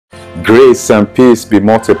Grace and peace be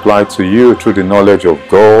multiplied to you through the knowledge of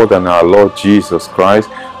God and our Lord Jesus Christ.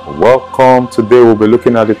 Welcome. Today we'll be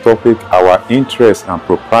looking at the topic, our interest and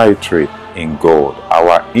propriety in God.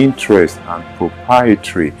 Our interest and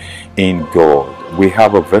propriety in God. We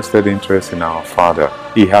have a vested interest in our Father.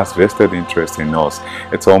 He has vested interest in us.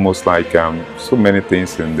 It's almost like so many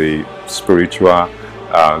things in the spiritual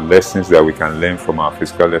lessons that we can learn from our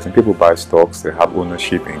physical lesson. People buy stocks, they have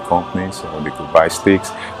ownership in companies, or they could buy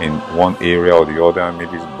stakes in one area or the other,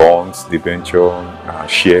 maybe it's bonds, debenture,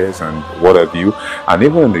 shares, and what have you. And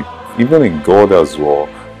even in God as well,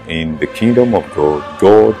 in the kingdom of God,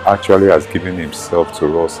 God actually has given himself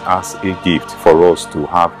to us as a gift for us to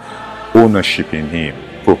have ownership in him,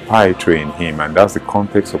 proprietary in him, and that's the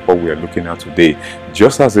context of what we are looking at today.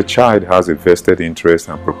 Just as a child has a vested interest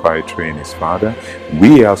and proprietary in his father,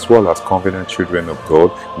 we as well as covenant children of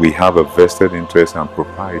God, we have a vested interest and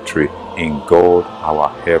proprietary in God, our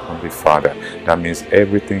heavenly Father. That means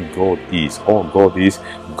everything God is, all God is,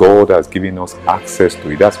 God has given us access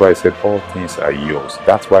to it. That's why I said all things are yours.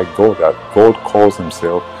 That's why God calls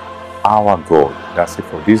himself our God. That's it,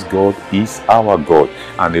 for this God is our God.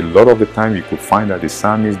 And a lot of the time you could find that the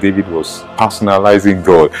psalmist David was personalizing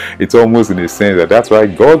God. It's almost in a sense that that's why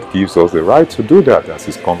God gives us the right to do that as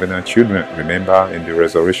his covenant children. Remember in the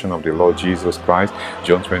resurrection of the Lord Jesus Christ,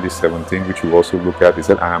 John 20:17, which we also look at, he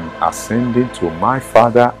said, I am ascending to my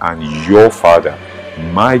Father and your Father,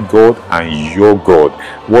 my God and your God.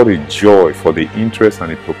 What a joy for the interest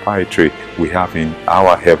and the proprietary we have in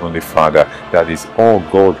our heavenly Father. That is all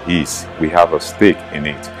God is. We have a stake in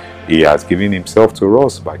it. He has given himself to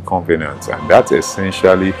us by covenant, and that's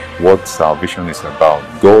essentially what salvation is about.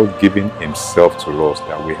 God giving himself to us,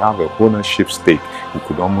 that we have a ownership stake. We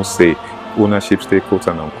could almost say ownership stake, quote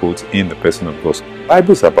and unquote, in the person of God. The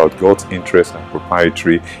Bible is about God's interest and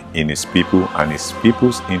propriety in his people, and his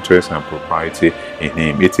people's interest and propriety in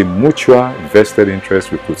him. It's a mutual vested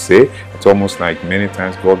interest, we could say. It's almost like many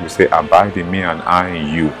times God will say, abide in me and I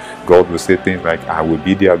in you. God will say things like, I will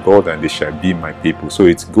be their God and they shall be my people. So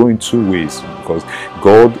it's going two ways, because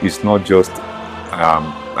God is not just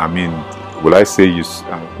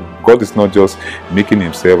God is not just making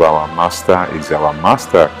himself our master. He's our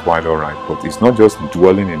master, quite all right, but he's not just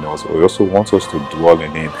dwelling in us, he also wants us to dwell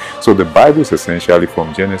in him. So the Bible is essentially,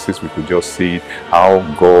 from Genesis, we could just see how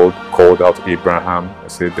God called out Abraham,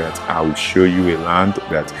 said that I will show you a land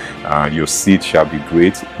that your seed shall be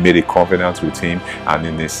great, made a covenant with him. And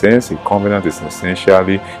in a sense, a covenant is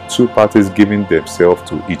essentially two parties giving themselves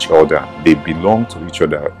to each other. They belong to each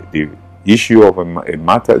other. The issue of the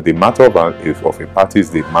matter of a party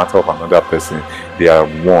is the matter of another person. They are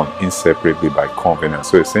one inseparably by covenant.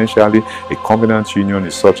 So essentially, a covenant union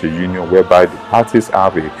is such a union whereby the parties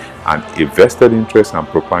have a vested interest and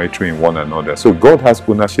proprietary in one another. So God has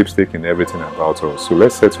ownership stake in everything about us. So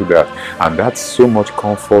let's settle that. And that's so much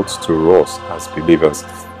comfort to us as believers,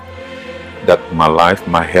 that my life,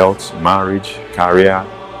 my health, marriage, career,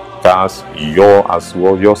 cars,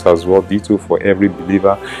 yours as well, detail for every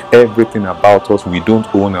believer, everything about us, we don't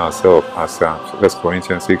own ourselves. As 1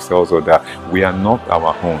 Corinthians 6 tells us, that we are not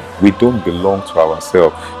our own. We don't belong to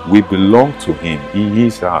ourselves. We belong to him. He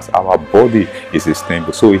is ours. Our body is his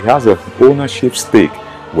temple. So he has an ownership stake,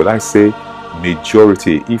 will I say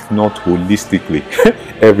majority, if not holistically,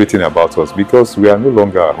 everything about us, because we are no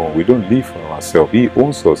longer at home. We don't live for ourselves. He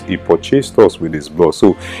owns us. He purchased us with his blood.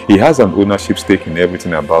 So he has an ownership stake in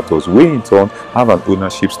everything about us. We in turn have an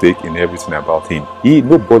ownership stake in everything about him.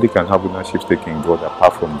 Nobody can have ownership stake in God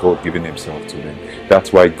apart from God giving himself to them.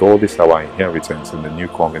 That's why God is our inheritance in the new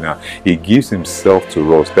covenant. He gives himself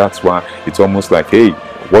to us. That's why it's almost like, hey,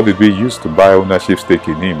 what did we use to buy ownership stake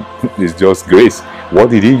in him? It's just grace.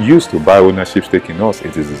 What did he use to buy ownership stake in us?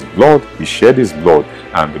 It is his blood. He shed his blood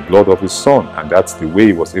and the blood of his son, and that's the way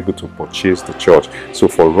he was able to purchase the church. So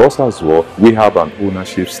for us as well, we have an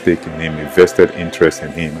ownership stake in him, a vested interest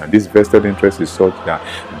in him, and this vested interest is such that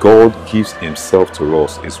God gives himself to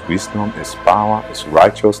us, his wisdom, his power, his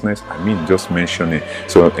righteousness. Just mention it.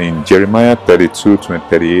 So in Jeremiah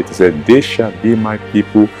 32:38, it said, they shall be my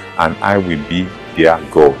people and I will be their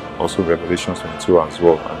God. Also Revelation 22 as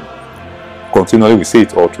well. And continually we see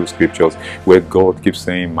it all through scriptures, where God keeps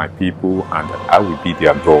saying, my people, and that I will be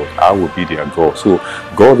their God. I will be their God. So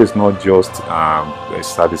God is not just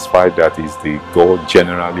satisfied that he's the God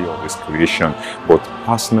generally of his creation, but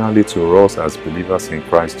personally to us as believers in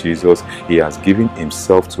Christ Jesus, he has given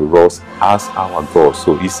himself to us as our God.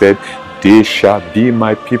 So he said, they shall be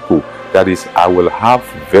my people That is, I will have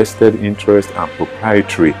vested interest and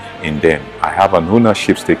proprietary in them. I have an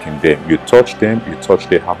ownership stake in them. You touch them, you touch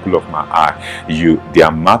the apple of my eye.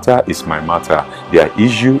 Their matter is my matter. Their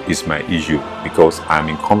issue is my issue, because I'm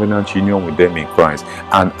in covenant union with them in Christ.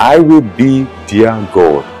 And I will be their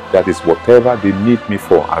God. That is, whatever they need me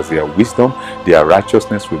for as their wisdom, their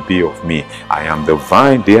righteousness will be of me. I am the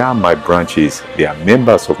vine, they are my branches, they are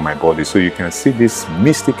members of my body. So you can see this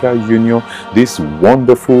mystical union, this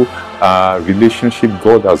wonderful relationship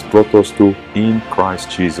God has brought us to in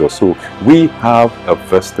Christ Jesus. So we have a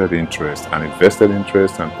vested interest, and a vested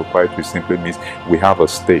interest and proprietary simply means we have a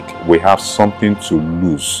stake, we have something to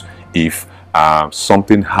lose if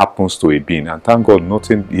something happens to a being. And thank God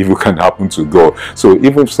nothing evil can happen to God. So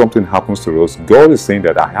even if something happens to us, God is saying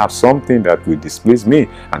that I have something that will displease me,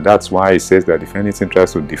 and that's why he says that if anything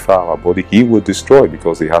tries to defile our body, he will destroy,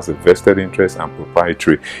 because he has a vested interest and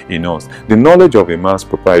proprietary in us. The knowledge of a man's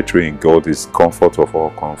proprietary in God is comfort of all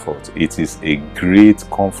comfort. It is a great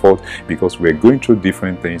comfort, because we're going through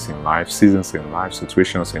different things in life, seasons in life,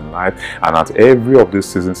 situations in life, and at every of these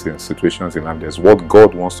seasons and situations in life, there's what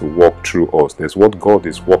God wants to walk through us. There's what God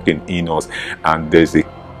is working in us, and there's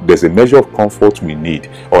a measure of comfort we need,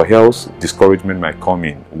 or else discouragement might come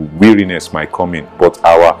in, weariness might come in. But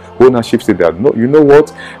our ownership said that, no, you know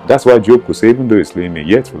what, that's why Job could say, even though he's laying me,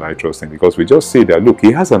 yet will I trust him, because we just say that, look,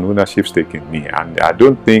 he has an ownership stake in me, and I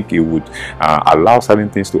don't think he would allow certain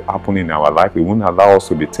things to happen in our life. He wouldn't allow us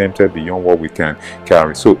to be tempted beyond what we can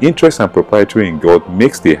carry. So interest and proprietary in God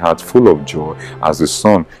makes the heart full of joy, as the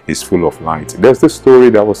sun is full of light. There's this story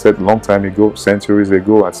that was said long time ago, centuries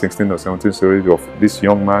ago, at 16th or 17th century, of this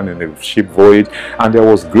young man in a ship voyage, and there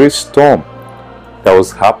was great storm that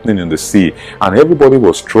was happening in the sea, and everybody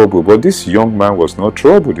was troubled, but this young man was not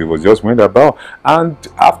troubled. He was just went about, and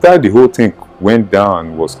after the whole thing went down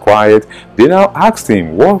and was quiet, they now asked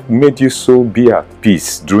him, what made you so be at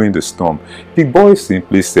peace during the storm? The boy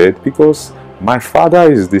simply said, because my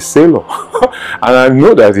father is the sailor and I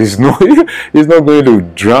know that he's not going to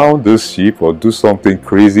drown this ship or do something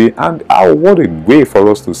crazy. And what a way for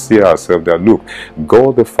us to see ourselves, that look,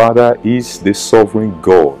 God the Father is the sovereign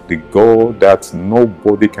God, the God that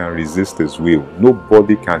nobody can resist his will,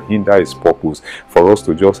 nobody can hinder his purpose, for us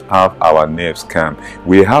to just have our nerves calm.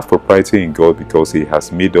 We have propriety in God because he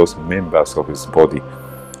has made us members of his body.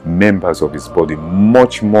 Members of his body,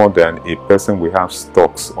 much more than a person we have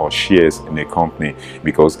stocks or shares in a company,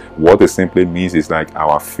 because what it simply means is like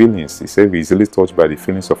our feelings. He said we're easily touched by the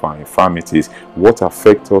feelings of our infirmities. What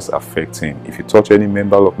affects us affects him. If you touch any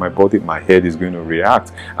member of my body, my head is going to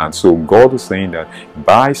react. And so God is saying that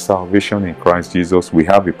by salvation in Christ Jesus, we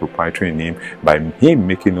have a proprietary in him, by him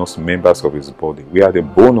making us members of his body. We are the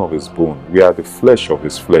bone of his bone, we are the flesh of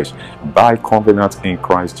his flesh, by covenant in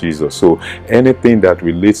Christ Jesus. So anything that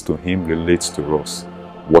relates to him relates to us.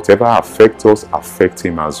 Whatever affects us affects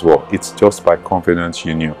him as well. It's just by covenant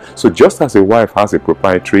union. So just as a wife has a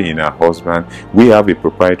proprietary in her husband, we have a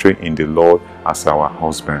proprietary in the Lord as our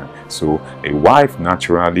husband. So a wife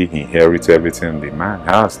naturally inherits everything the man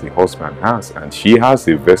has, the husband has, and she has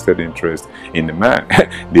a vested interest in the man.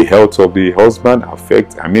 The health of the husband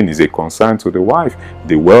is a concern to the wife.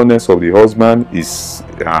 The wellness of the husband is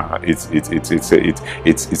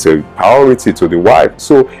it's a priority to the wife.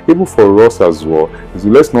 So even for us as well,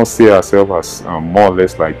 let's not see ourselves as more or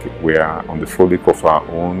less like we are on the frolic of our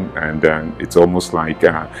own, and then it's almost like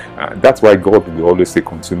that's why God will always say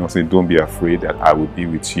continuously, don't be afraid, that I will be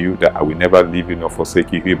with you, that I will never leave you nor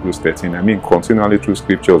forsake you. Hebrews 13. Continually through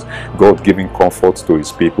scriptures, God giving comfort to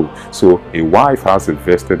his people. So a wife has a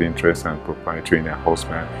vested interest and proprietary in her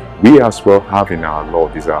husband. We as well have in our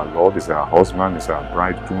Lord. Is our Lord, is our husband, is our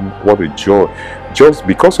bridegroom. What a joy. Just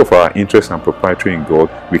because of our interest and proprietary in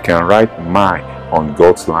God, we can write my on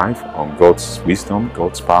God's life, on God's wisdom,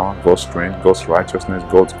 God's power, God's strength, God's righteousness,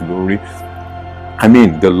 God's glory.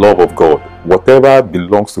 The love of God. Whatever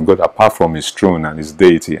belongs to God apart from his throne and his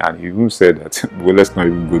deity. And he even said that, well, let's not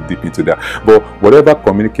even go deep into that. But whatever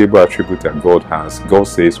communicable attribute that God has, God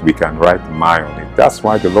says we can write my on it. That's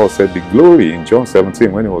why the Lord said the glory in John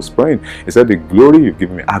 17 when he was praying. He said, the glory you've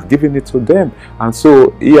given me, I've given it to them. And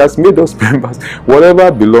so he has made us members.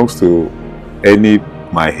 Whatever belongs to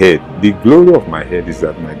my head, the glory of my head is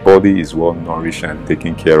that my body is well nourished and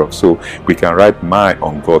taken care of. So we can write my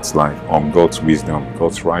on God's life, on God's wisdom,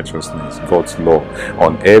 God's righteousness, God's law,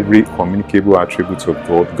 on every communicable attribute of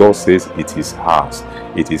God. God says it is ours.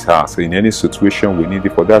 It is ours. So in any situation we need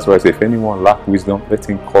it for. That's why I say, if anyone lack wisdom, let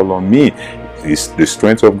him call on me. It's the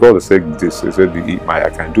strength of God. It said this. It said, I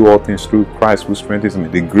can do all things through Christ who strengthens me.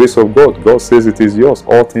 The grace of God. God says it is yours.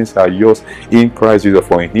 All things are yours in Christ Jesus.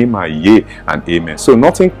 For in him are yea and amen. So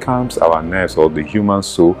nothing calms our nerves or the human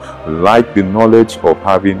soul like the knowledge of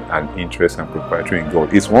having an interest and proprietary in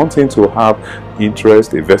God. It's one thing to have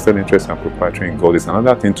interest, a vested interest and proprietary in God. It's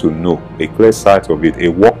another thing to know a clear sight of it, a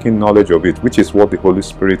working knowledge of it, which is what the Holy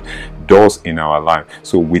Spirit does in our life.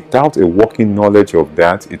 So without a working knowledge of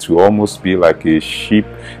that, it will almost be like a ship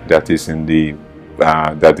that is in the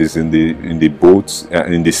boats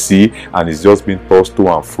in the sea, and it's just being tossed to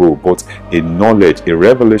and fro. But a knowledge, a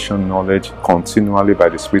revelation knowledge continually by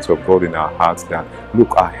the Spirit of God in our hearts that,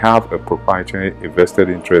 look, I have a proprietary, a vested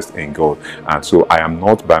interest in God, and so I am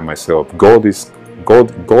not by myself. God is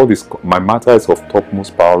my matter is of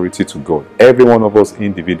topmost priority to God. Every one of us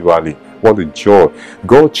individually. What a joy.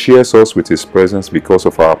 God cheers us with his presence because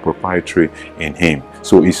of our proprietary in him.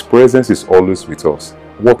 So his presence is always with us.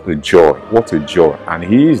 What a joy, what a joy. And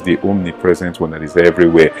he is the omnipresent one that is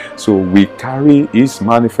everywhere. So we carry his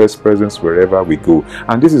manifest presence wherever we go.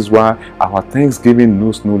 And this is why our thanksgiving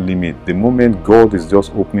knows no limit. The moment God is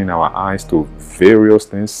just opening our eyes to various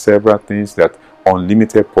things, several things, that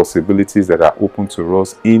unlimited possibilities that are open to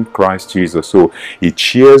us in Christ Jesus. So he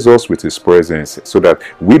cheers us with his presence so that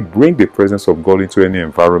we bring the presence of God into any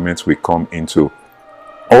environment we come into.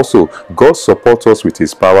 Also, God supports us with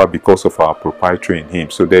his power because of our proprietary in him.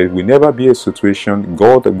 So there will never be a situation,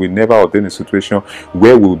 God will never ordain a situation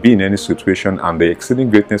where we'll be in any situation and the exceeding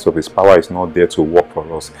greatness of his power is not there to work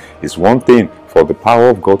for us. It's one thing for the power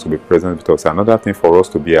of God to be present with us, another thing for us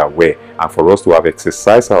to be aware and for us to have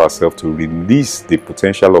exercised ourselves to release the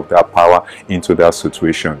potential of that power into that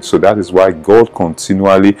situation. So that is why God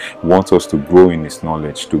continually wants us to grow in his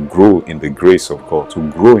knowledge, to grow in the grace of God, to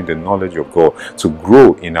grow in the knowledge of God, to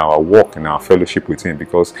grow in our walk, in our fellowship with him,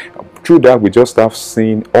 because through that we just have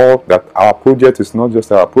seen all that our project is not just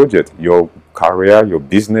our project. Your career, your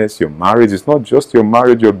business, your marriage, it's not just your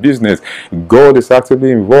marriage, your business. God is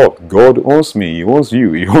actively involved. God owns me, he owns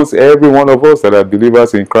you, he owns every one of us that are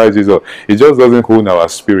believers in Christ Jesus. He just doesn't own our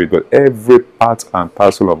spirit, but every part and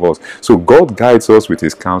parcel of us. So God guides us with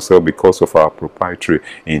his counsel because of our proprietary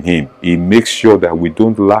in him. He makes sure that we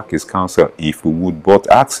don't lack his counsel if we would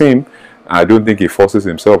but ask him. I don't think he forces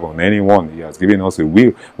himself on anyone. He has given us a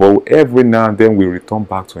will. Well, every now and then we return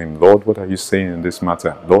back to him. Lord, what are you saying in this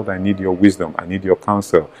matter? Lord, I need your wisdom. I need your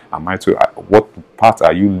counsel. What path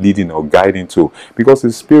are you leading or guiding to? Because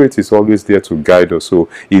his spirit is always there to guide us. So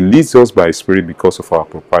he leads us by his spirit because of our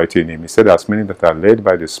propriety in him. He said, as many that are led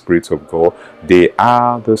by the Spirit of God, they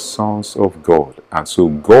are the sons of God. And so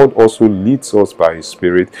God also leads us by his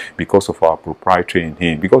spirit because of our propriety in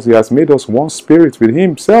him. Because he has made us one spirit with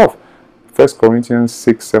himself. 1 Corinthians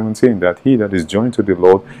 6:17, that he that is joined to the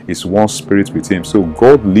Lord is one spirit with him. So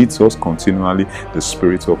God leads us continually, the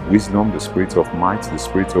spirit of wisdom, the spirit of might, the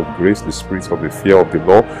spirit of grace, the spirit of the fear of the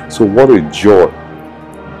Lord. So what a joy.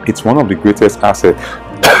 It's one of the greatest assets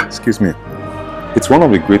excuse me. It's one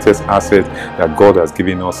of the greatest assets that God has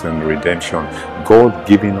given us in redemption. God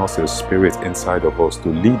giving us a spirit inside of us to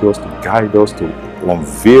lead us, to guide us, to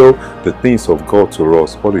unveil the things of God to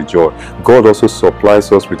us. What a joy. God also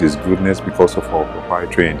supplies us with his goodness because of our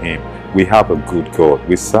proprietary in him. We have a good God.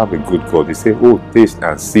 We serve a good God. He said, oh, taste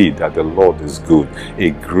and see that the Lord is good. A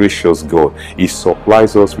gracious God. He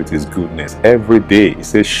supplies us with his goodness every day. He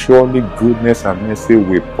says, surely goodness and mercy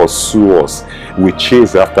will pursue us, will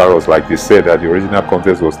chase after us. Like they said, that the original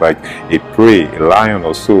context was like a prey, a lion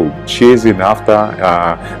or so, chasing after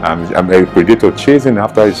a predator, chasing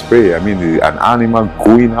after his prey. I mean, an animal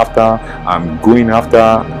going after,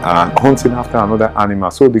 hunting after another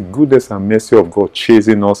animal. So the goodness and mercy of God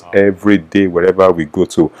chasing us every day wherever we go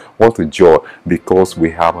to. What a joy, because we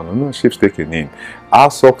have an ownership stake in him. Our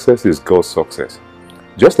success is God's success.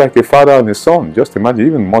 Just like a father and a son. Just imagine,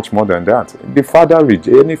 even much more than that. The father,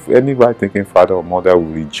 any right-thinking father or mother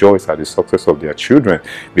will rejoice at the success of their children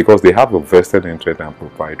because they have a vested interest and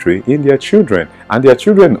proprietary in their children. And their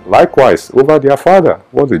children, likewise, over their father.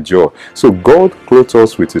 What a joy. So God clothes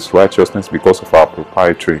us with his righteousness because of our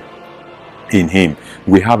proprietary in him.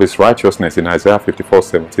 We have his righteousness. In Isaiah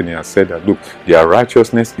 54:17, he has said that, look, their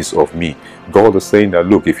righteousness is of me. God is saying that,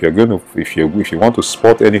 look, if you want to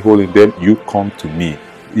spot any hole in them, you come to me.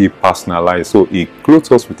 He personalized. So he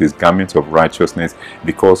clothes us with his garment of righteousness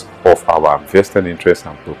because of our vested interest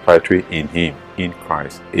and proprietary in him, in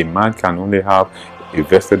Christ. A man can only have a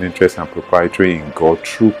vested interest and proprietary in God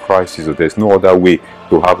through Christ Jesus. There's no other way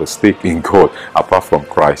to have a stake in God apart from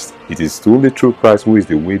Christ. It is only through Christ who is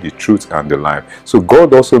the way, the truth, and the life. So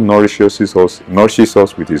God also nourishes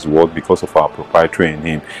us with His word because of our proprietary in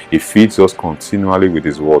Him. He feeds us continually with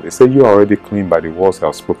His word. He said, "You are already clean by the words I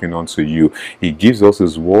have spoken unto you." He gives us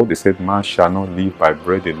His word. He said, "Man shall not live by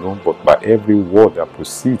bread alone, but by every word that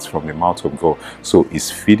proceeds from the mouth of God." So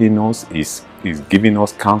He's feeding us, He's giving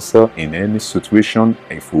us counsel in any situation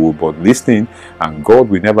if we will but listen, and God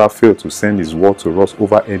will never fail to send His word to us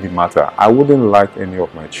over any matter. I wouldn't like any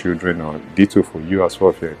of my children, or ditto for you as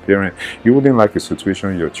well if you're a parent, you wouldn't like a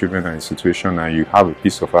situation, your children are in a situation and you have a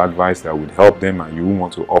piece of advice that would help them and you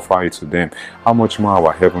want to offer it to them. How much more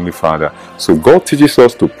our Heavenly Father? So God teaches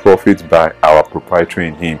us to profit by our proprietary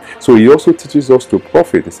in Him. So He also teaches us to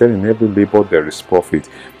profit. He said, "In every labor there is profit."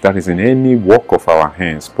 That is, in any work of our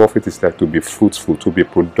hands, profit is like to be fruitful, to be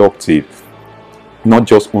productive.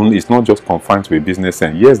 It's not just confined to a business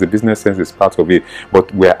sense. Yes, the business sense is part of it,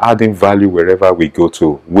 but we're adding value wherever we go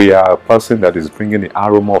to. We are a person that is bringing the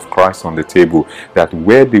aroma of Christ on the table, that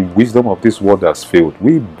where the wisdom of this world has failed,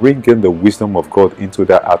 we bring in the wisdom of God into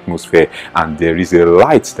that atmosphere, and there is a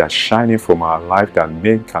light that's shining from our life that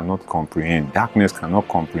men cannot comprehend, darkness cannot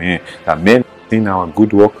comprehend, that men in our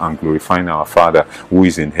good work and glorifying our Father who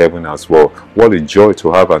is in heaven as well. What a joy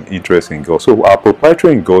to have an interest in God. So our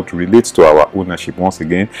proprietary in God relates to our ownership. Once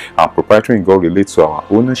again, our proprietary in God relates to our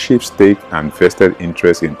ownership, stake, and vested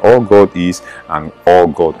interest in all God is and all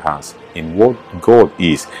God has. In what God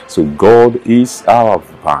is. So God is our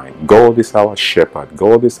vine, God is our shepherd,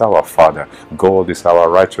 God is our Father, God is our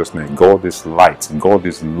righteousness, God is light, God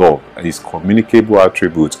is love, His communicable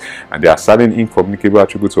attributes. And there are certain incommunicable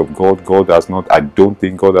attributes of God. I don't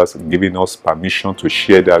think God has given us permission to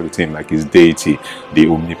share that with Him, like His deity, the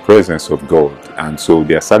omnipresence of God. And so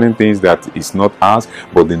there are certain things that is not ours,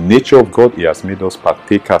 but the nature of God, He has made us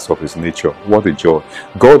partakers of His nature. What a joy.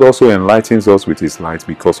 God also enlightens us with His light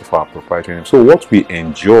because of our proprietary. So what we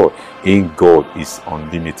enjoy in God is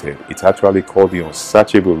unlimited. It's actually called the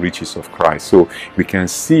unsearchable riches of Christ. So we can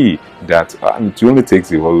see that it only takes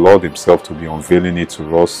the Lord Himself to be unveiling it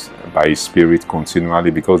to us by His Spirit continually,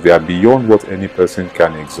 because they are beyond what any person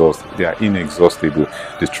can exhaust. They are inexhaustible,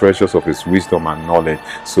 the treasures of His wisdom and knowledge.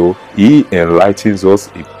 So He enlightens us,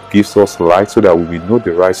 He gives us light so that we will know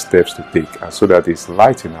the right steps to take, and so that His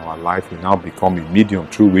light in our life will now become a medium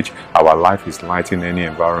through which our life is light in any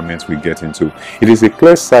environment we get into. It is a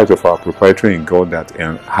clear sight of our proprietary in God that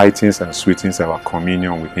heightens and sweetens our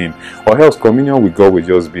communion with Him. Or else communion with God will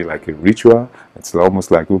just be like a ritual. It's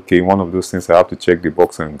almost like, okay, one of those things I have to check the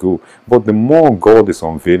box and go. But the more God is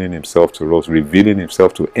unveiling Himself to us, revealing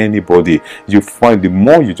Himself to anybody, the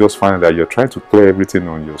more you just find that you're trying to clear everything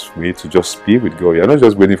on your way to just be with God. You're not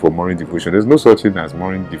just waiting for morning devotion. There's no such thing as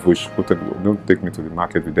morning devotion. Don't take me to the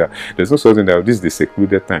market with that. There's no such thing that this is the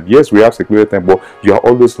secluded time. Yes, we have secluded time, but you are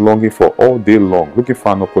always longing for all day long, looking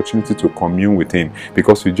for an opportunity to commune with Him,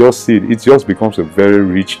 because you just see it just becomes a very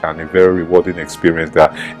rich and a very rewarding experience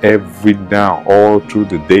that every now, all through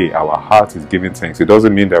the day, our heart is giving thanks. It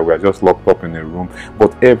doesn't mean that we are just locked up in a room,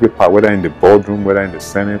 but every part, whether in the boardroom, whether in the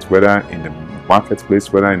Senate, whether in the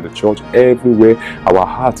marketplace, whether in the church, everywhere, our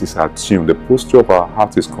heart is attuned. The posture of our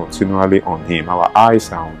heart is continually on Him. Our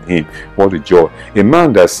eyes are on Him. What a joy. A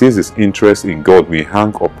man that sees his interest in God will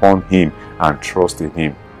hang upon Him and trust in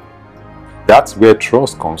Him. That's where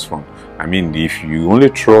trust comes from. I mean, if you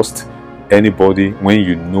only trust anybody when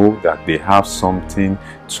you know that they have something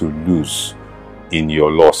to lose in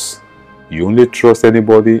your loss. You only trust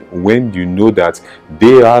anybody when you know that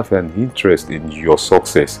they have an interest in your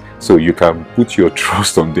success, so you can put your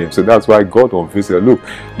trust on them. So that's why God unveils, look,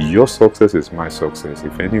 your success is my success.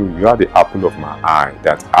 If any, you are the apple of my eye,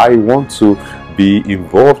 that I want to be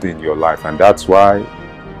involved in your life. And that's why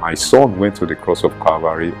my son went to the cross of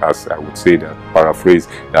Calvary, as I would say that, paraphrase,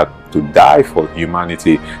 that to die for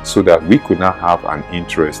humanity, so that we could not have an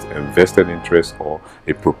interest, a vested interest, or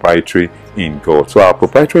a proprietary in God. So our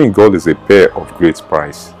proprietary in God is a pearl of great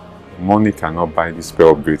price. Money cannot buy this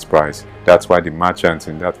pearl of great price. That's why the merchant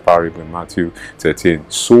in that parable in Matthew 13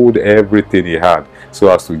 sold everything he had so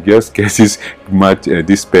as to just get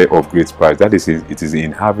this pearl of great price. That is, it is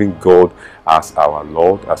in having God as our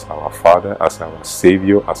Lord, as our Father, as our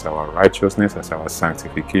Savior, as our righteousness, as our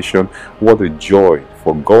sanctification. What a joy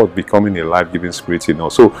for God becoming a life-giving Spirit in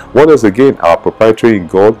us. So what is, again, our proprietary in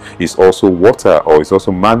God is also water, or is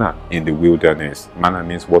also manna in the wilderness. Manna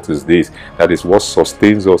means, what is this? That is what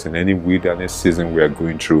sustains us in any wilderness season we are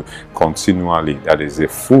going through. continually. That is the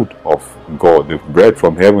food of God, the bread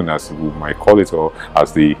from heaven, as we might call it, or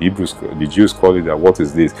as the Jews call it. That what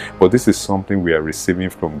is this? But this is something we are receiving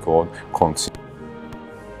from God continually,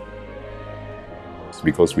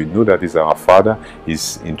 because we know that is our Father,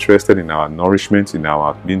 is interested in our nourishment, in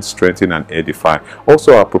our being strengthened and edified.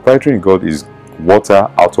 Also, our proprietary in God is water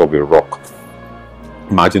out of a rock.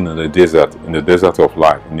 Imagine in the desert of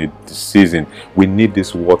life, in the season, we need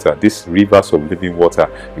this water, these rivers of living water,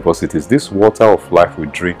 because it is this water of life we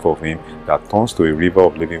drink of Him that turns to a river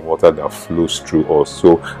of living water that flows through us.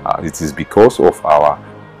 So it is because of our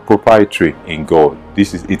proprietary in God.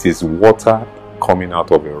 It is water coming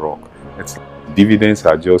out of a rock. Dividends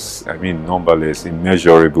are just, numberless,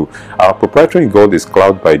 immeasurable. Our proprietary in God is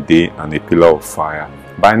cloud by day and a pillar of fire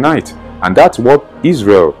by night. And that's what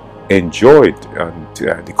Israel enjoyed, and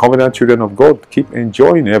the covenant children of God keep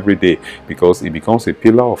enjoying every day, because it becomes a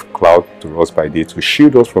pillar of cloud to us by day to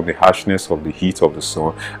shield us from the harshness of the heat of the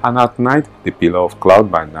sun, and at night the pillar of cloud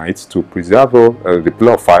by night to preserve the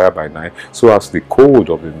pillar of fire by night, so as the cold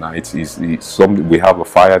of the night we have a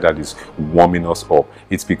fire that is warming us up.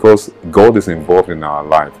 It's because God is involved in our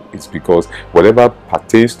life. It's because whatever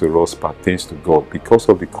pertains to us pertains to God, because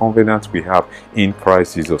of the covenant we have in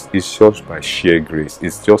Christ Jesus. It's just by sheer grace.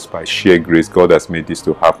 It's just by sheer grace God has made this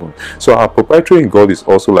to happen. So our proprietary in God is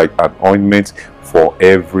also like an ointment for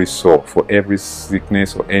every sore, for every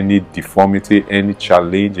sickness or any deformity, any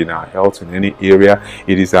challenge in our health in any area.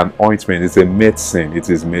 It is an ointment. It's a medicine. It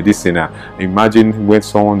is medicinal. Imagine when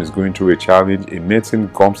someone is going through a challenge, a medicine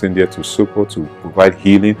comes in there to support, to provide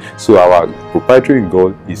healing. So our proprietary in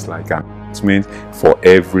God is like an ointment for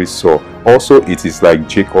every sore. Also, it is like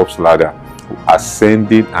Jacob's ladder,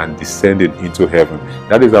 ascending and descending into heaven.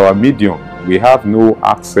 That is our medium. We have no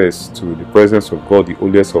access to the presence of God, the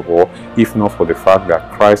holiest of all, if not for the fact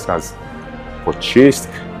that Christ has purchased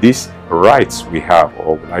these rights we have,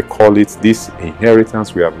 or I call it this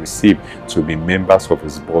inheritance we have received, to be members of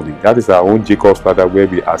His body. That is our own Jacob's ladder, where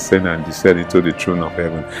we ascend and descend into the throne of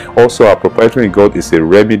heaven. Also, our proprietary in God is a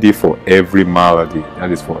remedy for every malady.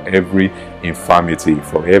 That is for every infirmity,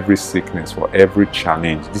 for every sickness, for every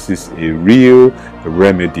challenge. This is a real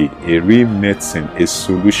remedy, a real medicine, a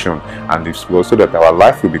solution, and it's also that our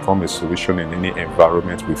life will become a solution in any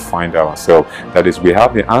environment we find ourselves. That is, we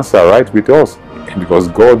have the answer right with us, because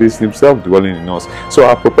God is Himself dwelling in us. So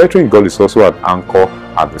our proprietary in God is also an anchor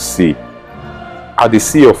at the sea. At the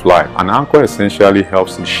sea of life, an anchor essentially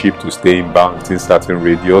helps the ship to stay inbound within certain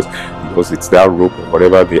radius, because it's that rope or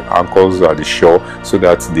whatever the anchors at the shore, so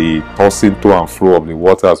that the tossing to and fro of the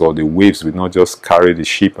waters or the waves will not just carry the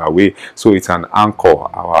ship away. So it's an anchor.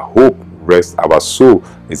 Our hope rests, our soul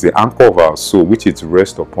is the anchor of our soul, which it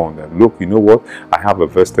rests upon. That, look, you know what? I have a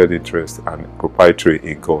vested interest and proprietary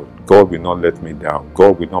in God. God will not let me down.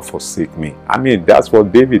 God will not forsake me. That's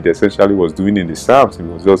what David essentially was doing in the Psalms. He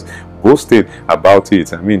was just boasting about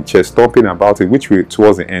it. Chest stomping about it, which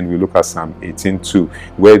towards the end we look at Psalm 18:2,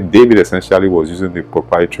 where David essentially was using the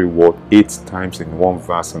proprietary word 8 times in one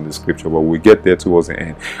verse in the scripture. But we get there towards the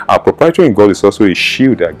end. Our proprietary in God is also a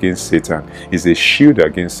shield against Satan. It's a shield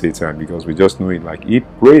against Satan, because we just know it. Like He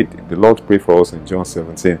prayed, the Lord prayed for us in John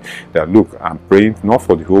 17, that look, I'm praying not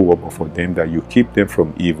for the whole world, but for them, that you keep them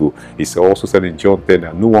from evil. He also said in John 10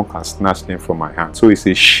 that no one can snatch them from my hand. So it's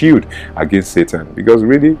a shield against Satan, because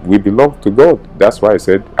really we belong to God. That's why I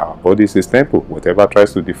said our body is His temple. Whatever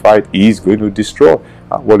tries to defy it, He is going to destroy.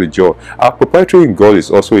 What a joy. Our proprietary in God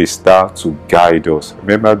is also a star to guide us.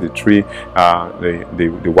 Remember the three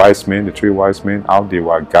wise men, the 3 wise men, how they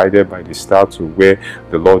were guided by the star to where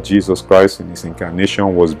the Lord Jesus Christ in His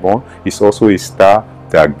incarnation was born. It's also a star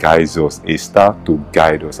that guides us, a star to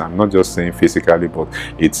guide us. I'm not just saying physically, but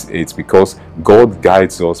it's because God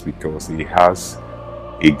guides us, because He has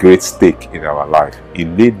a great stake in our life. He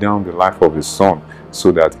laid down the life of His Son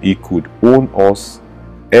so that He could own us,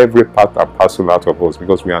 every part and parcel out of us,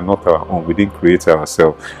 because we are not our own. We didn't create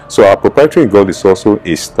ourselves. So our proprietary in God is also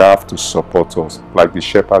a staff to support us. Like the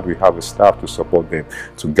shepherd, we have a staff to support them,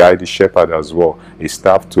 to guide the shepherd as well, a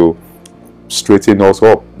staff to straighten us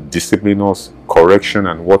up, discipline us, correction,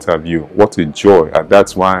 and what have you. What a joy. And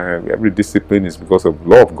that's why every discipline is because of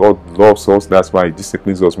love. God loves us. That's why He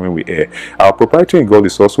disciplines us when we err. Our proprietary in God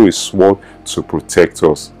is also a sword to protect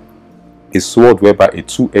us. A sword, whereby a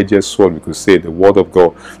two-edged sword, we could say, the word of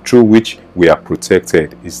God, through which we are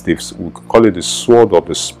protected. Is this, we could call it the sword of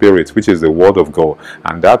the Spirit, which is the word of God.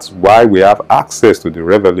 And that's why we have access to the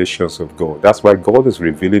revelations of God. That's why God is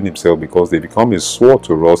revealing Himself, because they become a sword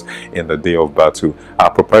to us in the day of battle.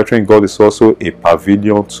 Our proprietary in God is also a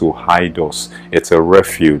pavilion to hide us. It's a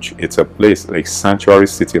refuge. It's a place like sanctuary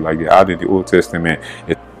city, like they had in the Old Testament.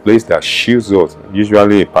 place that shields us.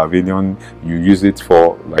 Usually a pavilion, you use it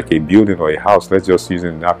for like a building or a house. Let's just use it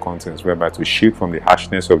in that context, whereby to shield from the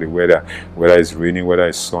harshness of the weather, whether it's raining, whether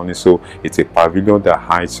it's sunny. So it's a pavilion that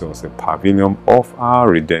hides us, a pavilion of our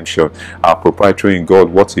redemption. Our proprietary in God,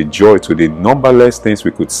 what a joy. To the numberless things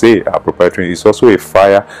we could say, our proprietary is also a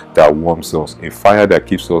fire that warms us, a fire that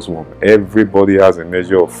keeps us warm. Everybody has a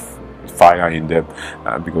measure of fire in them,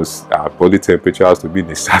 because our body temperature has to be in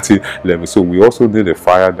a certain level. So we also need a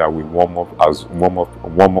fire that will warm up us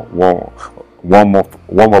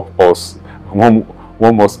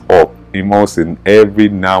up, immerse in every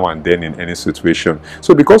now and then in any situation.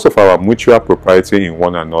 So because of our mutual propriety in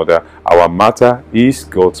one another, our matter is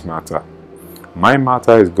God's matter. My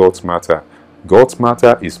matter is God's matter. God's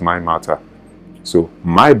matter is my matter. So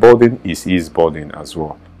my burden is his burden as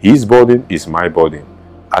well. His burden is my burden.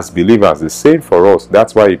 As believers, the same for us.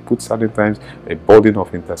 That's why he puts certain times a burden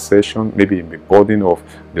of intercession, maybe a burden of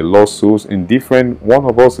the lost souls in different, one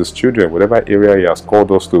of us is children, whatever area he has called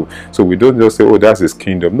us to. So we don't just say, oh, that's his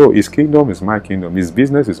kingdom. No, his kingdom is my kingdom. His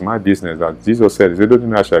business is my business. That Jesus said, he said,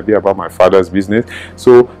 don't I shall be about my Father's business.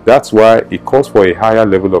 So that's why it calls for a higher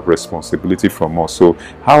level of responsibility from us. So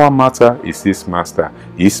our matter is his master.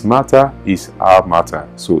 His matter is our matter.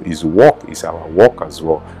 So his work is our work as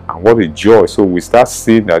well. And what a joy. So we start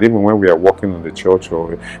seeing that even when we are working on the church,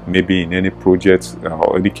 or maybe in any project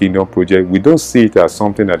or any kingdom project, we don't see it as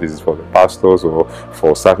something that is for the pastors or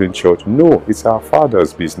for a certain church. No, it's our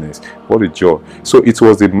Father's business. What a joy. So it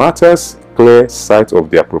was the matter's clear sight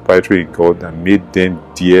of their proprietary in God that made them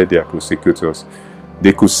dare their prosecutors.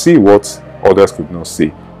 They could see what others could not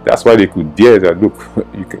see. That's why they could dare that, look,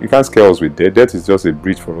 you can't scare us with death. Death is just a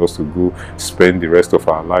bridge for us to go spend the rest of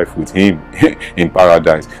our life with him in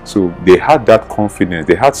paradise. So they had that confidence.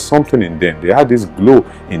 They had something in them. They had this glow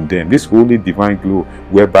in them, this holy divine glow,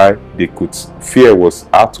 whereby they could, fear was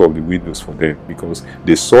out of the windows for them, because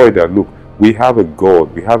they saw it that, look, we have a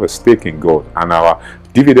God, we have a stake in God, and our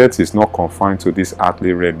dividends is not confined to this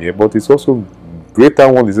earthly realm here, but it's also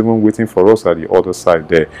greater one is even waiting for us at the other side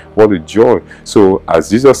there. What a joy. So as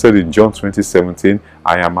Jesus said in John 20:17,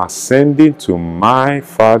 I am ascending to my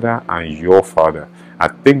Father and your Father. I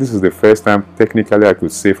think this is the first time technically I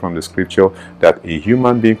could say from the scripture that a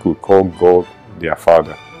human being could call God their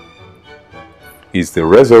Father. Is the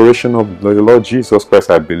resurrection of the Lord Jesus Christ.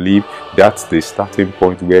 I believe that's the starting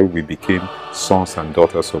point where we became sons and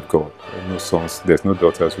daughters of God. No sons, there's no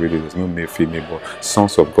daughters really, there's no male, female, but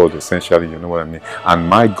sons of God essentially, you know what I mean? And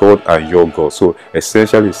my God and your God. So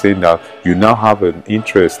essentially saying that you now have an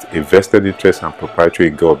interest, a vested interest and proprietary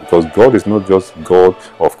in God, because God is not just God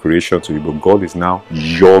of creation to you, but God is now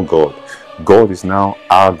your God. God is now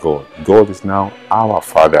our God. God is now our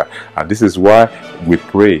Father. And this is why we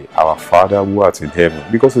pray, our Father who art in heaven,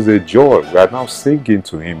 because it's a joy. We are now singing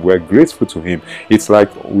to him. We're grateful to him. It's like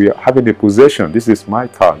we are having a possession. This is my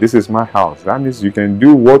car. This is my house. That means you can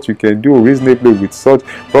do what you can do reasonably with such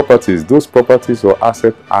properties. Those properties or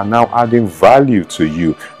assets are now adding value to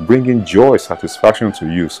you, bringing joy, satisfaction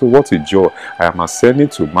to you. So what a joy. I am ascending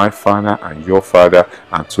to my Father and your Father,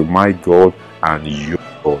 and to my God and your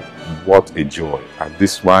God. What a joy. And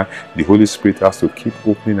this is why the Holy Spirit has to keep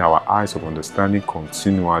opening our eyes of understanding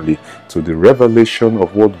continually to the revelation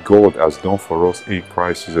of what God has done for us in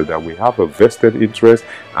Christ Jesus, that we have a vested interest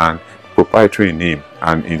and proprietary in him.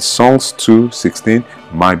 And in Psalms 2:16,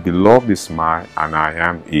 my beloved is mine and I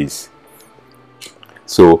am his.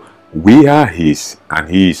 So we are his and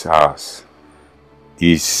he is ours.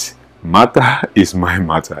 His matter is my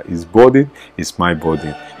matter. His burden is my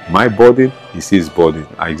burden. My burden is his burden.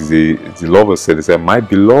 As the lover said, he said, my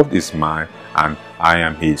beloved is mine and I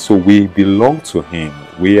am his. So we belong to him.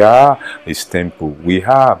 We are his temple. We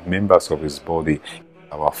are members of his body.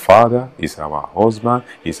 Our Father is our husband,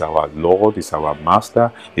 is our Lord, is our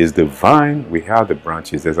master, is the vine, we are the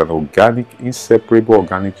branches. There's an organic, inseparable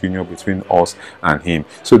organic union between us and him.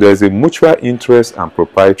 So there's a mutual interest and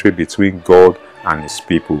proprietary between God and his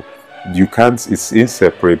people. You can't, it's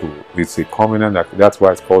inseparable. It's a covenant. That's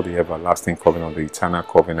why it's called the everlasting covenant, the eternal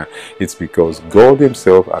covenant. It's because God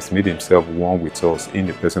himself has made himself one with us in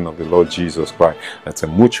the person of the Lord Jesus Christ. That's a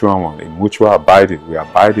mutual one, a mutual abiding. We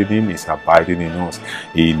abide in him, he's abiding in us.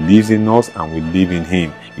 He lives in us and we live in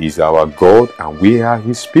him. He's our God and we are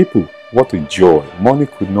his people. What a joy. Money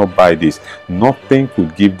could not buy this. Nothing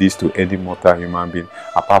could give this to any mortal human being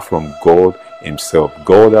apart from God himself.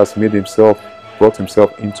 God has made himself, brought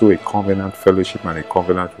himself into a covenant fellowship and a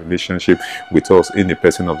covenant relationship with us in the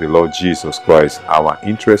person of the Lord Jesus Christ, our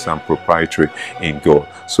interest and proprietary in God.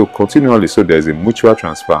 So continually, so there's a mutual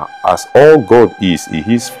transfer. As all God is,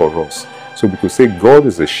 he is for us. So we could say God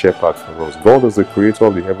is a shepherd for us. God is the creator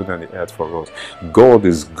of the heaven and the earth for us. God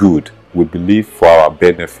is good. We believe for our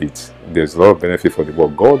benefit. There's a lot of benefit for the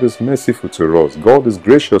world. God is merciful to us. God is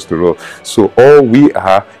gracious to us. So all we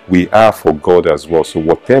are for God as well. So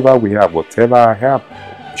whatever we have, whatever I have,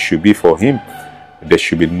 should be for Him. There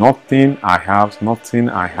should be nothing I have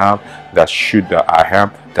that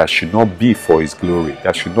should not be for His glory.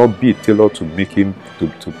 That should not be tailored to make Him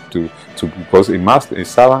because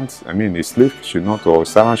a slave should not, or a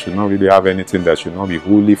servant should not really have anything that should not be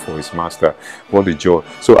wholly for his master. What a joy.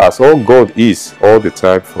 So as all God is all the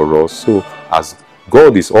time for us, so as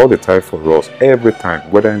God is all the time for us, every time,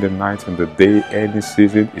 whether in the night, in the day, any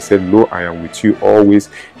season, He said, "Lo, I am with you always,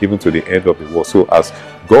 even to the end of the world." So as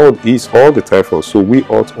God is all the time for us, so we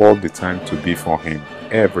ought all the time to be for Him.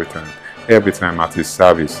 Every time at His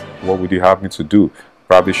service. What would you have me to do?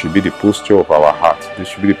 Probably should be the posture of our heart. This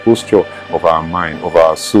should be the posture of our mind, of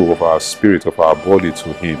our soul, of our spirit, of our body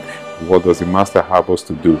to Him. What does the Master have us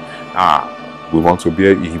to do? He wants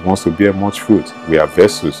to bear much fruit. We are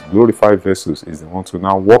vessels, glorified vessels. Is the one to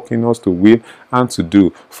now walk in us to will and to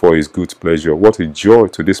do for His good pleasure. What a joy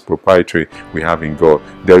to this proprietary we have in God.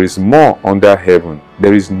 There is more under heaven.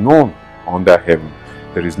 There is none under heaven.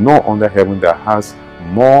 There is no under heaven that has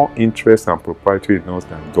more interest and proprietary in us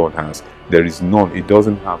than God has. There is none. It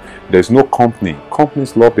doesn't have. There's no company.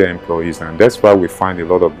 Companies love their employees, and that's why we find a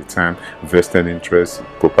lot of the time vested interest.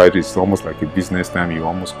 Proprietary is almost like a business time, you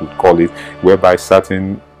almost could call it, whereby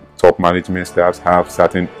certain top management staffs have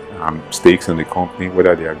certain stakes in the company,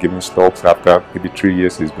 whether they are given stocks after maybe 3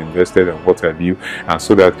 years it's been invested and what have you, and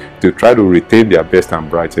so that they try to retain their best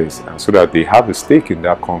and brightest, and so that they have a stake in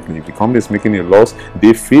that company. If the company is making a loss,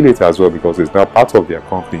 they feel it as well because it's now part of their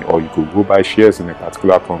company, or you could go buy shares in a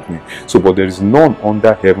particular company. So, but there is none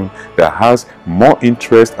under heaven that has more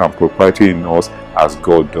interest and propriety in us as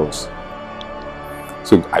God does.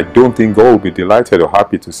 So I don't think God will be delighted or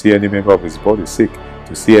happy to see any member of His body sick,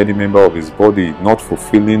 to see any member of His body not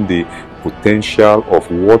fulfilling the potential of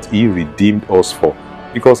what He redeemed us for,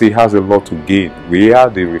 because He has a lot to gain. We are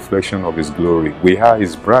the reflection of His glory. We are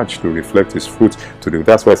His branch to reflect His fruit to them.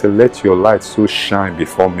 That's why I said, "Let your light so shine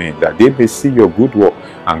before men, that they may see your good work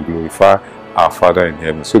and glorify our Father in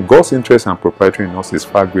heaven." So God's interest and proprietary in us is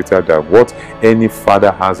far greater than what any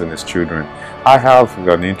father has in his children. I have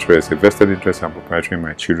an interest, a vested interest and proprietary in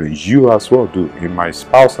my children. You as well do, in my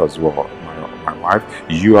spouse as well, my wife.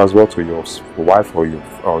 You as well to your wife or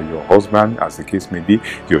your husband, as the case may be,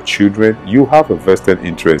 your children. You have a vested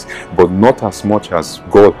interest, but not as much as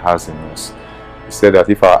God has in us. He said that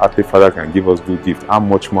if our earthly Father can give us good gifts, how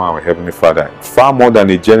much more our Heavenly Father? Far more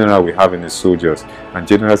than a general we have in His soldiers. And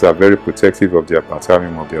generals are very protective of their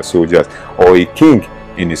battalion, of their soldiers. Or a king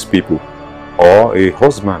in his people. Or a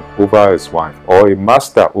husband over his wife. Or a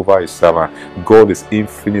master over his servant. God is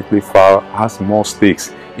infinitely far, has more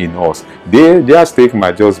stakes in us. Their stake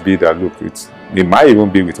might just be that, look, it might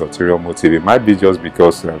even be with ulterior motive. It might be just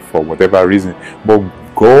because for whatever reason. But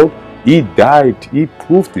God, He died. He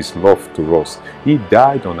proved His love to us. He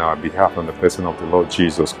died on our behalf on the person of the Lord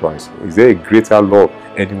Jesus Christ. Is there a greater love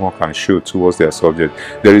anyone can show towards their subject?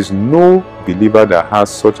 There is no believer that has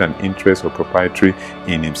such an interest or proprietary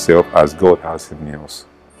in himself as God has in us,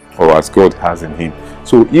 or as God has in him.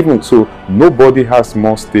 So even so, nobody has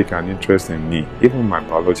more stake and interest in me. Even my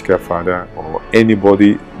biological father or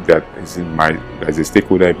anybody that is a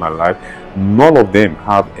stakeholder in my life, none of them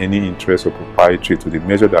have any interest or proprietary to the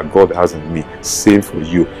measure that God has in me. Same for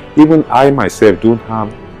you. Even I myself don't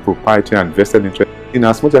have proprietary and vested interest. In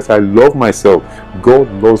as much as I love myself, God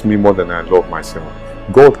loves me more than I love myself.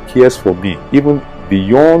 God cares for me even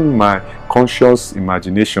beyond my conscious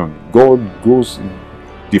imagination. God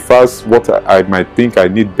differs what I might think I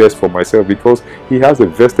need best for myself, because He has a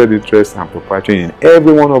vested interest and proprietary in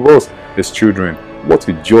every one of us, His children. What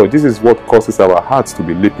a joy. This is what causes our hearts to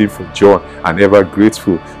be leaping for joy and ever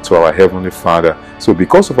grateful to our Heavenly Father. So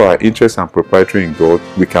because of our interest and proprietary in God,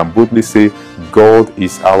 we can boldly say, God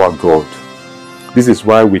is our God. This is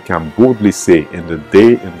why we can boldly say, in the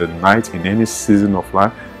day, in the night, in any season of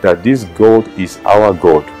life, that this God is our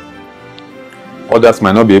God. Others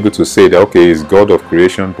might not be able to say that, okay, He's God of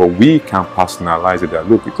creation, but we can personalize it. That,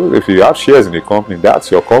 look, if you have shares in a company,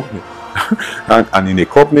 that's your company. and in a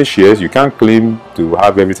company shares, you can't claim to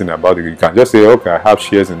have everything about it. You can just say, okay, I have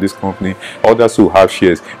shares in this company. Others who have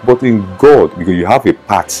shares. But in God, because you have a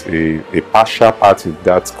part, a partial part in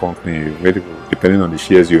that company, depending on the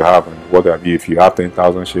shares you have and what have you. If you have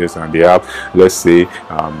 10,000 shares and they have, let's say,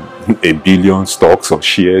 1 billion stocks or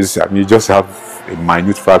shares, I mean, you just have a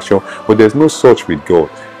minute fraction. But there's no such with God.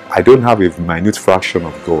 I don't have a minute fraction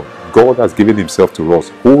of God. God has given himself to us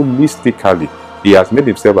holistically. He has made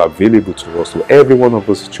himself available to us, to every one of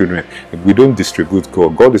us children. We don't distribute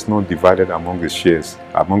God. God is not divided among his shares,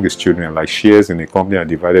 among his children, like shares in a company are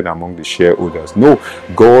divided among the shareholders. No,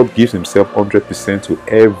 God gives himself 100% to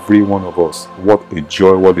every one of us. What a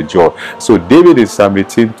joy, what a joy. So David in Psalm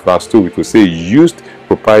 18 verse 2, we could say, used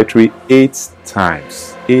proprietary 8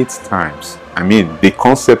 times. 8 times. I mean, the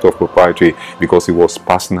concept of proprietary, because he was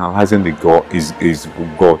personalizing the God is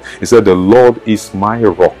God. He said, the Lord is my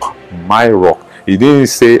rock, my rock. He didn't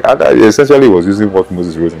say, essentially he was using what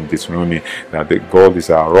Moses wrote in Deuteronomy, that the God is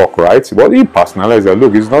our rock, right? But he personalized that,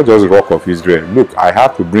 look, it's not just rock of Israel. Look, I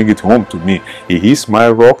have to bring it home to me. He is my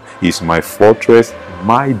rock, he's my fortress,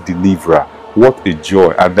 my deliverer. What a joy.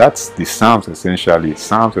 And that's the Psalms essentially.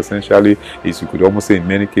 Psalms essentially is, you could almost say in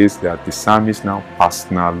many cases, that the psalmist now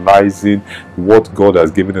personalizing what God has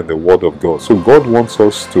given in the word of God. So God wants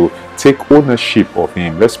us to take ownership of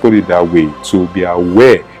him. Let's put it that way. To be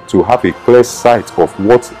aware, to have a clear sight of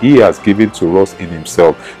what he has given to us in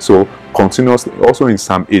himself. So continuously, also in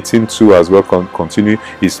Psalm 18:2 as well, continue,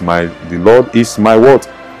 the Lord is my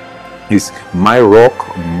what? Is my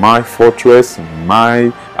rock, my fortress,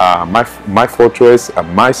 my fortress,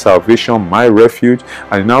 my salvation, my refuge.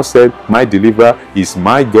 And he now said, my deliverer is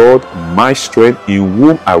my God, my strength, in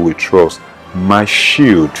whom I will trust, my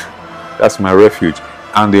shield, that's my refuge,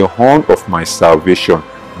 and the horn of my salvation,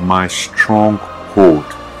 my stronghold.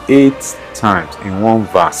 8 times in one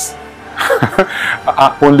verse.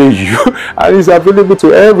 Only you. And it's available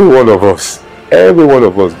to every one of us. Every one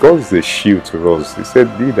of us. God is a shield to us. He said,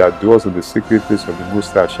 he that dwells in the secret place of the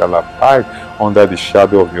Most High shall abide under the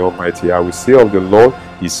shadow of the Almighty. I will say of the Lord,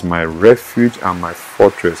 is my refuge and my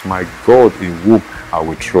fortress, my God in whom I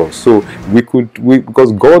will trust. So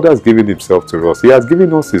because God has given himself to us. He has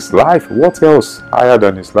given us his life. What else higher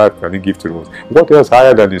than his life can he give to us? What else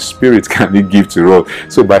higher than his spirit can he give to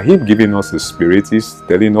us? So by him giving us his spirit, he's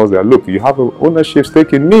telling us that, look, you have an ownership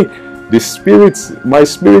stake in me. The spirit, my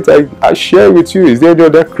spirit, I share with you. Is there any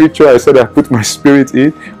other creature I said I put my spirit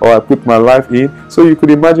in, or I put my life in? So you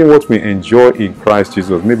could imagine what we enjoy in Christ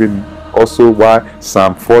Jesus. Maybe also why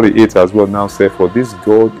Psalm 48 as well now said, for this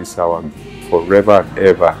God is our forever and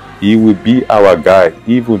ever. He will be our guide,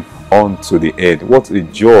 even unto the end. What a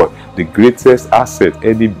joy. The greatest asset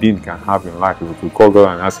any being can have in life, if we could call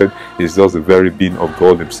God an asset, is just the very being of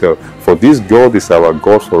God himself. For this God is our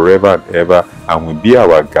God forever and ever, and will be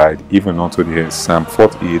our guide even unto the end. Psalm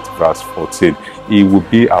 48 verse 14. He will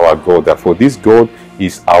be our God. That for this God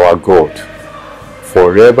is our God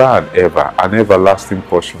forever and ever, an everlasting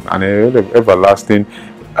portion, an everlasting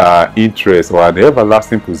interest, or an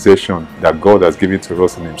everlasting possession that God has given to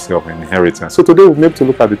us in himself, an inheritance. So today we'll need to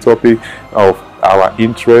look at the topic of our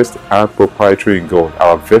interest and proprietary in God,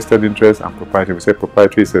 our vested interest and proprietary. We say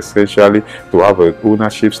proprietary is essentially to have an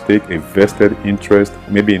ownership stake, a vested interest,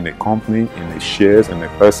 maybe in a company, in the shares, in a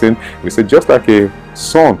person. We say just like a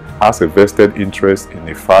son has a vested interest in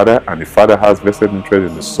a father, and the father has vested interest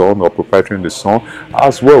in the son, or proprietary in the son,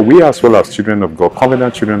 as well, we as well as children of God,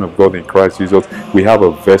 covenant children of God in Christ Jesus, we have a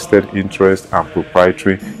vested interest and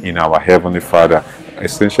proprietary in our Heavenly Father.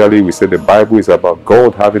 Essentially, we say the Bible is about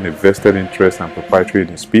God having a vested interest and proprietary in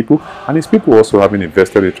his people, and his people also having a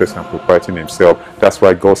vested interest and proprietary in himself. That's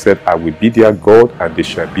why God said, I will be their God and they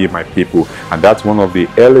shall be my people. And that's one of the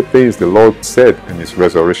early things the Lord said in his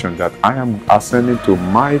resurrection, that I am ascending to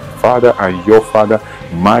my Father and your Father,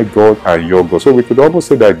 my God and your God. So we could almost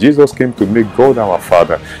say that Jesus came to make God our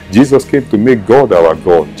Father. Jesus came to make God our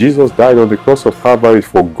God. Jesus died on the cross of Calvary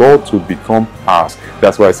for God to become ours.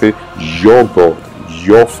 That's why I say your God,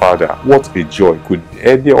 your Father. What a joy. Could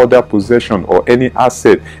any other possession or any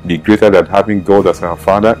asset be greater than having God as our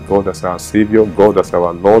Father, God as our Savior, God as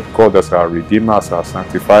our Lord, God as our Redeemer, as our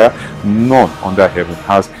Sanctifier? None under heaven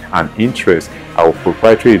has an interest, our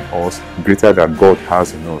proprietary in us, greater than God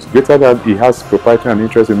has in us, greater than he has proprietary and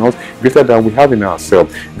interest in us, greater than we have in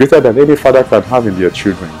ourselves, greater than any father can have in their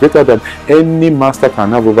children, greater than any master can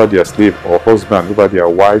have over their slave, or husband over their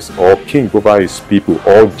wives, or king over his people,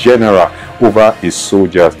 or general over his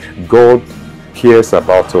soldiers. God cares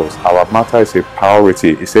about us. Our matter is a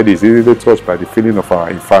priority. He said he's easily touched by the feeling of our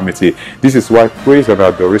infirmity. This is why praise and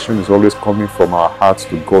adoration is always coming from our hearts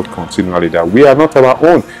to God continually, that we are not our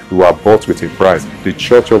own, we are bought with a price. The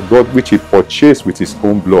church of God, which he purchased with his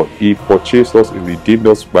own blood. He purchased us, he redeemed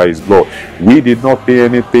us by his blood. We did not pay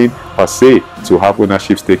anything per se to have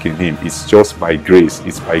ownership stake in him. It's just by grace.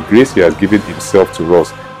 It's by grace he has given himself to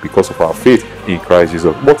us, because of our faith in Christ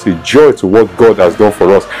Jesus. What a joy to what God has done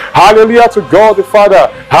for us. Hallelujah to God the Father.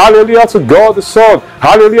 Hallelujah to God the Son.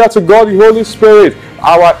 Hallelujah to God the Holy Spirit.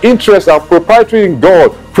 our interest and proprietary in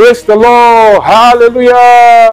God. Praise the Lord. Hallelujah.